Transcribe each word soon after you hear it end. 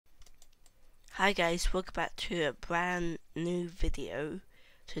Hi guys, welcome back to a brand new video.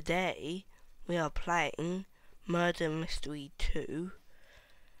 Today we are playing Murder Mystery 2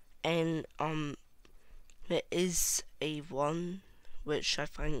 and there is a one which I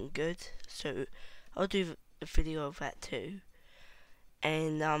find good, so I'll do a video of that too.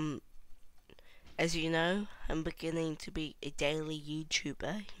 And as you know, I'm beginning to be a daily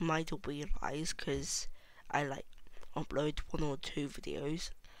YouTuber. You might not realize because I upload 1 or 2 videos.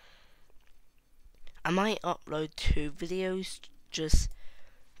 I might upload 2 videos, just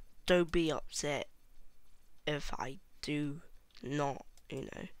don't be upset if I do not,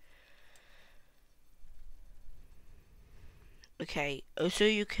 Okay, also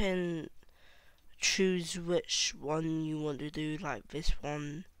you can choose which one you want to do, like this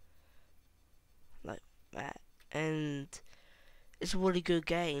one, like that, and it's a really good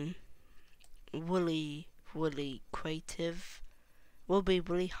game, really creative, will be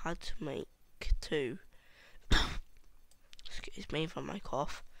really hard to make too. Excuse me for my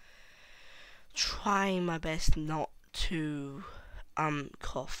cough. Trying my best not to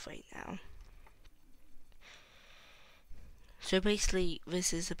cough right now. So basically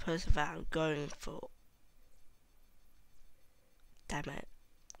this is the person that I'm going for. Damn it.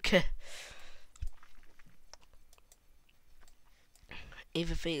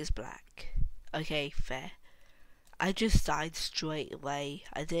 Everything is black. Okay, fair. I just died straight away.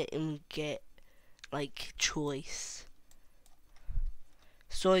 I didn't even get choice.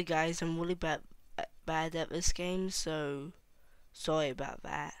 Sorry guys, I'm really bad at this game, so sorry about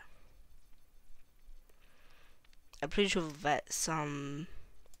that. I'm pretty sure that's some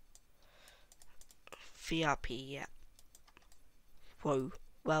VIP, yeah. Whoa,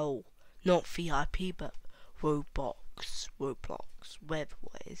 well, not VIP, but roblox, whatever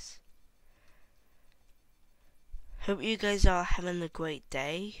it is. Hope you guys are having a great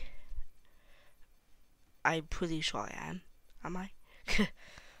day. I'm pretty sure I am. Am I?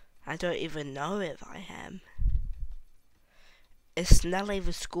 I don't even know if I am. It's nearly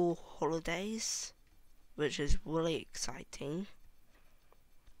the school holidays, which is really exciting.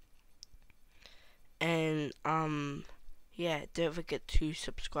 And yeah, don't forget to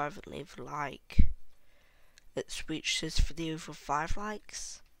subscribe and leave a like. Let's reach this video for 5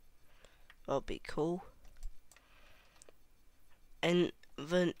 likes. That'll be cool. And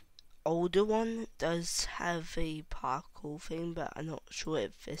the older one does have a parkour thing, but I'm not sure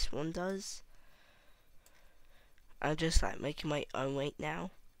if this one does. I'm just making my own right now.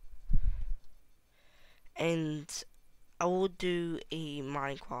 And I will do a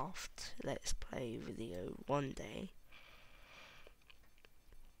Minecraft Let's Play video one day.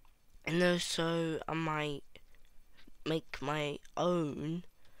 And also I might make my own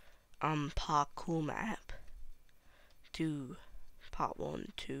parkour map. Do part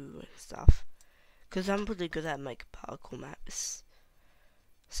 1, 2 and stuff. Because I'm pretty good at making parkour maps.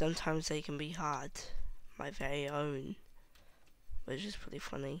 Sometimes they can be hard. My very own. Which is pretty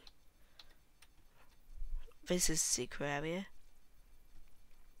funny. This is a secret area.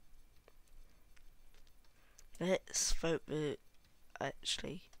 Let's vote the...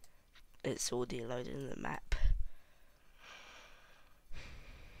 Actually, it's already loaded in the map.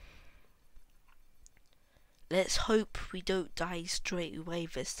 Let's hope we don't die straight away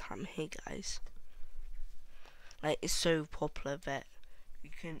this time here, guys. It's so popular that you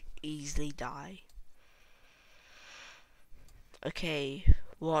can easily die. Okay,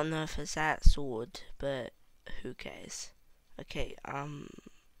 what on earth is that sword? But who cares? Okay, oh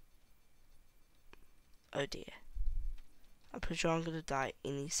dear. I'm pretty sure I'm gonna die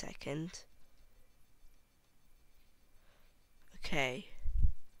any second. Okay.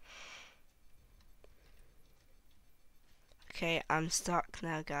 Okay, I'm stuck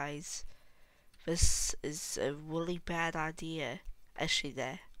now, guys. This is a really bad idea. Actually,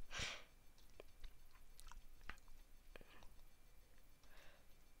 there.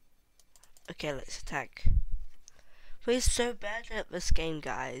 Okay, let's attack. We're so bad at this game,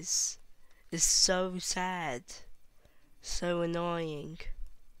 guys. It's so sad. So annoying.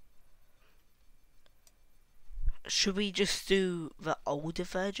 Should we just do the older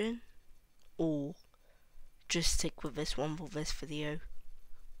version? Or just stick with this one for this video?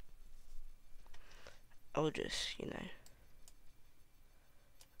 I'll just,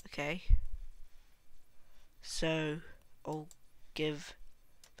 Okay. So, I'll give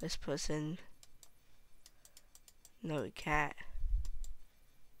this person no cat.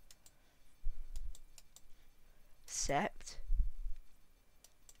 Accept.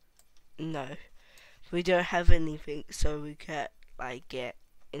 No. We don't have anything, so we can't get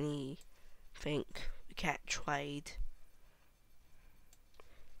anything. We can't trade.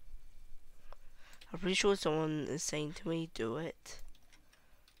 I'm pretty sure someone is saying to me, do it.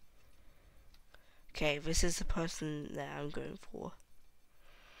 Okay, this is the person that I'm going for.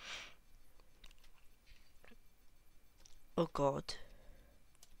 Oh god.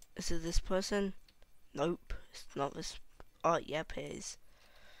 Is it this person? Nope, it's not this. Oh, yep, it is.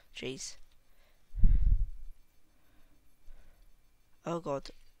 Jeez. Oh god.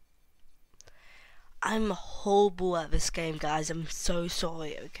 I'm horrible at this game, guys. I'm so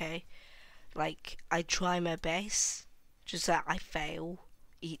sorry, okay? Like, I try my best, just that I fail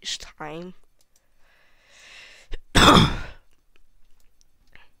each time.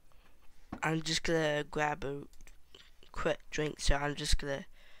 I'm just gonna grab a quick drink, so I'm just gonna...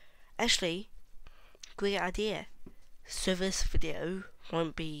 Actually, great idea. So this video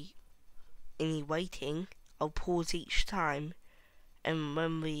won't be any waiting. I'll pause each time, and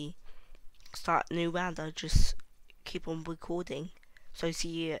when we start a new round, I'll just keep on recording. So see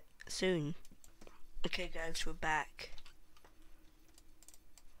you soon. Okay guys, we're back.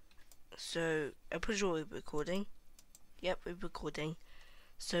 So, I'm pretty sure we're recording. Yep, we're recording.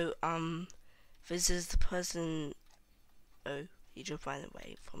 So, this is the person... Oh, he just ran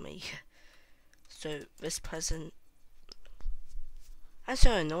away from me. So, this person... I'm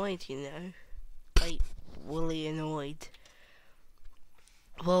so annoyed, you know. Like, really annoyed.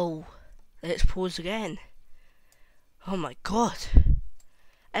 Whoa, let's pause again. Oh my god.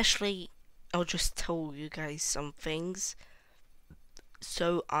 Actually, I'll just tell you guys some things.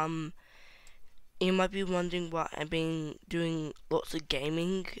 So, you might be wondering why I've been doing lots of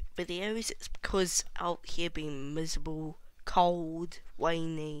gaming videos. It's because out here being miserable, cold,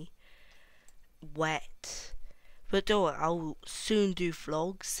 rainy, wet. But don't worry, I'll soon do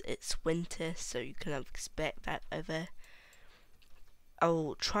vlogs. It's winter, so you can expect that weather.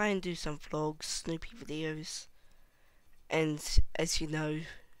 I'll try and do some vlogs, Snoopy videos. And as you know, you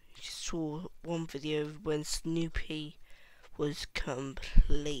saw one video when Snoopy was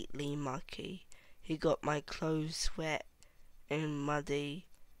completely mucky. He got my clothes wet and muddy,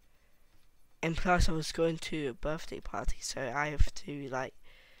 and plus I was going to a birthday party, so I have to like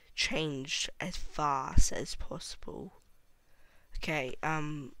change as fast as possible. Okay,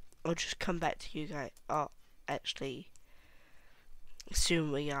 I'll just come back to you guys. Oh, actually,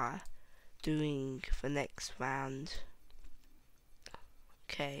 soon we are doing the next round.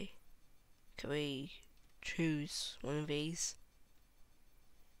 Okay, can we choose one of these?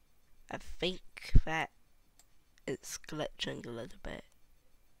 I think that it's glitching a little bit.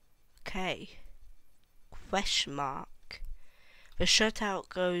 Okay. Question mark. The shout out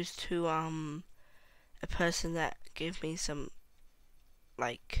goes to a person that gave me some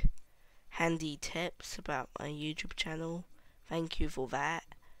like handy tips about my YouTube channel. Thank you for that.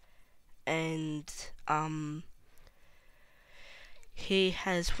 And he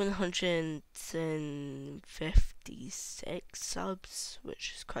has 156 subs,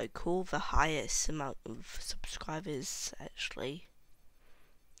 which is quite cool. The highest amount of subscribers, actually.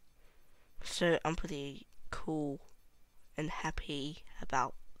 So I'm pretty cool and happy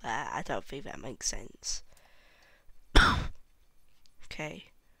about that. I don't think that makes sense. Okay,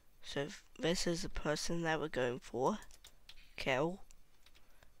 so this is the person that we're going for. Kill.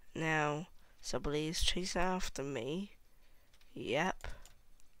 Now, somebody is chasing after me. Yep.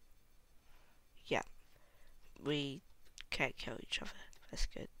 Yep. We can't kill each other. That's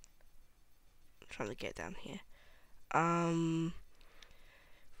good. I'm trying to get down here.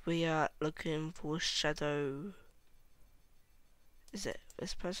 We are looking for Shadow. Is it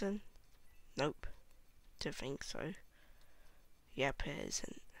this person? Nope. Don't think so. Yep, it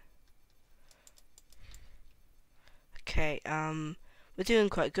isn't. Okay, we're doing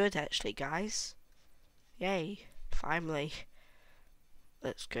quite good actually, guys. Yay, finally.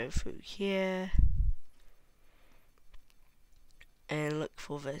 Let's go through here and look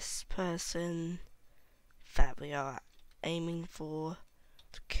for this person that we are aiming for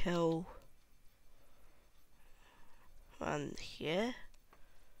to kill. One here.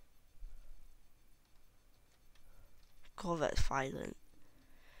 God, that's violent.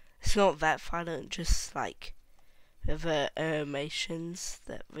 It's not that violent, just like the animations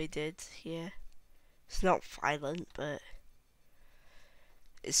that we did here. It's not violent, but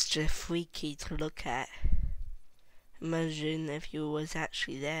it's just freaky to look at. Imagine if you was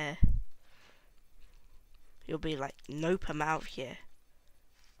actually there. You'll be like, nope, I'm out of here.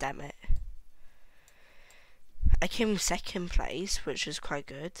 Damn it. I came second place, which is quite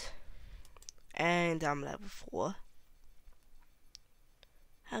good. And I'm level 4.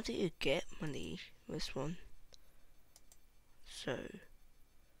 How do you get money this one? So,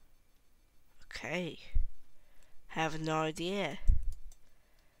 okay. Have no idea.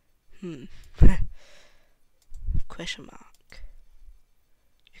 question mark.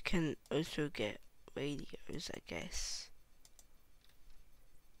 You can also get radios, I guess,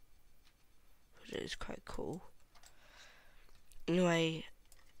 which is quite cool. Anyway,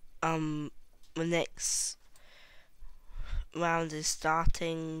 the next round is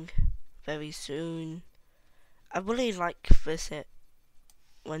starting very soon. I really like this.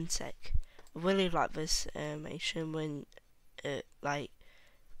 One sec. I really like this animation when it like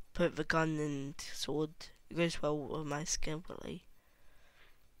put the gun and sword. It goes well with my skin, really.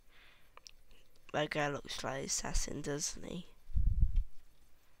 That guy looks like assassin, doesn't he?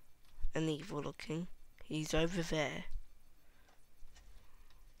 And evil looking. He's over there,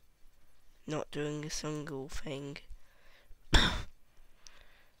 not doing a single thing.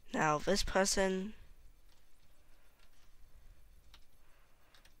 Now this person,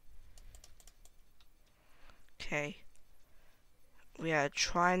 okay, we are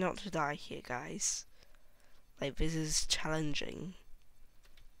trying not to die here, guys. Like, this is challenging.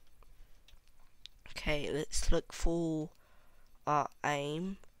 Okay, let's look for our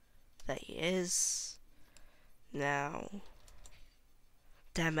aim. There he is. Now,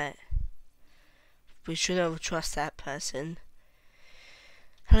 damn it, we shouldn't have trusted that person.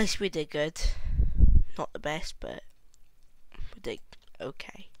 At least we did good. Not the best, but we did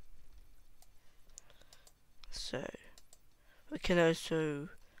okay. So, we can also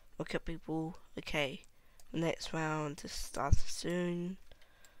look at people. Okay, the next round is starting soon.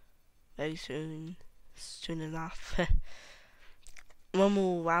 Very soon. Soon enough. One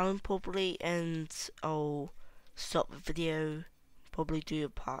more round probably, and I'll stop the video. Probably do a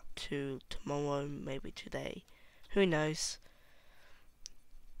part 2 tomorrow, maybe today. Who knows?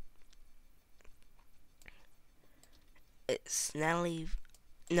 It's nearly...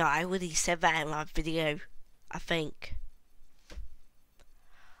 No, I already said that in my video, I think.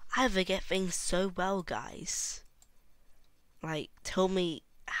 I forget things so well, guys. Like, tell me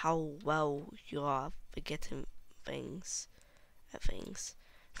how well you are forgetting things.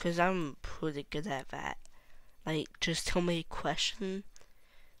 Because I'm pretty good at that. Like, just tell me a question,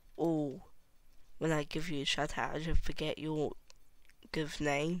 or when I give you a shout out, I just forget your good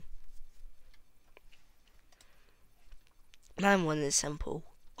name. Mine one is simple.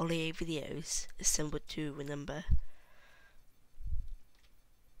 All 8 videos is simple to remember.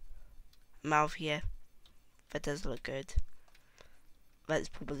 Mouth here. That does look good. That's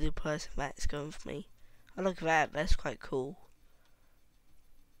probably the person that's going for me. Oh, look at that. That's quite cool.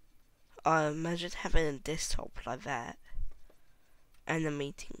 Imagine having a desktop like that. And a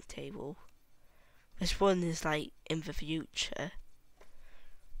meeting table. This one is like in the future.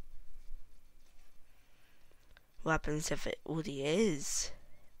 What happens if it already is?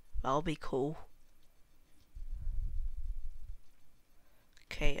 That'll be cool.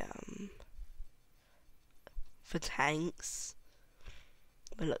 Okay, the tanks.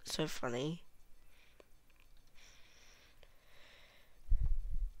 They look so funny.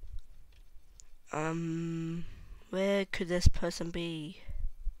 Where could this person be?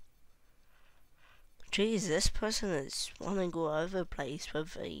 Jeez, this person is running all over the place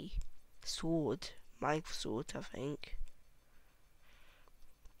with a sword. My sword, I think.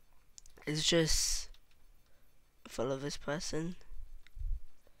 It's just full of this person.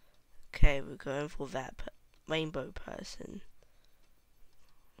 Okay, we're going for that rainbow person.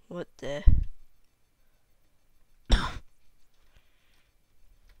 What the?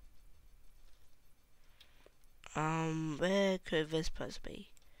 Where could this person be?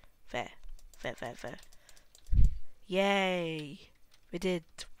 There. Yay! We did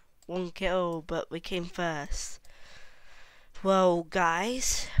 1 kill, but we came first. Well,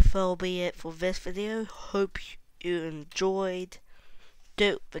 guys, that'll be it for this video. Hope you enjoyed.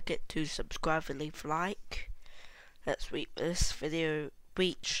 Don't forget to subscribe and leave a like. Let's reach this video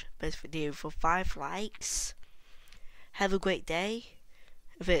for 5 likes. Have a great day.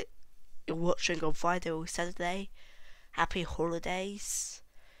 If you're watching on Friday or Saturday, happy holidays.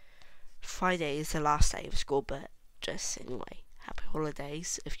 Friday is the last day of school, but just anyway, happy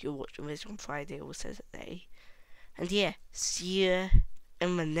holidays if you're watching this on Friday or Saturday. And yeah, see you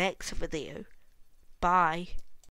in the next video. Bye.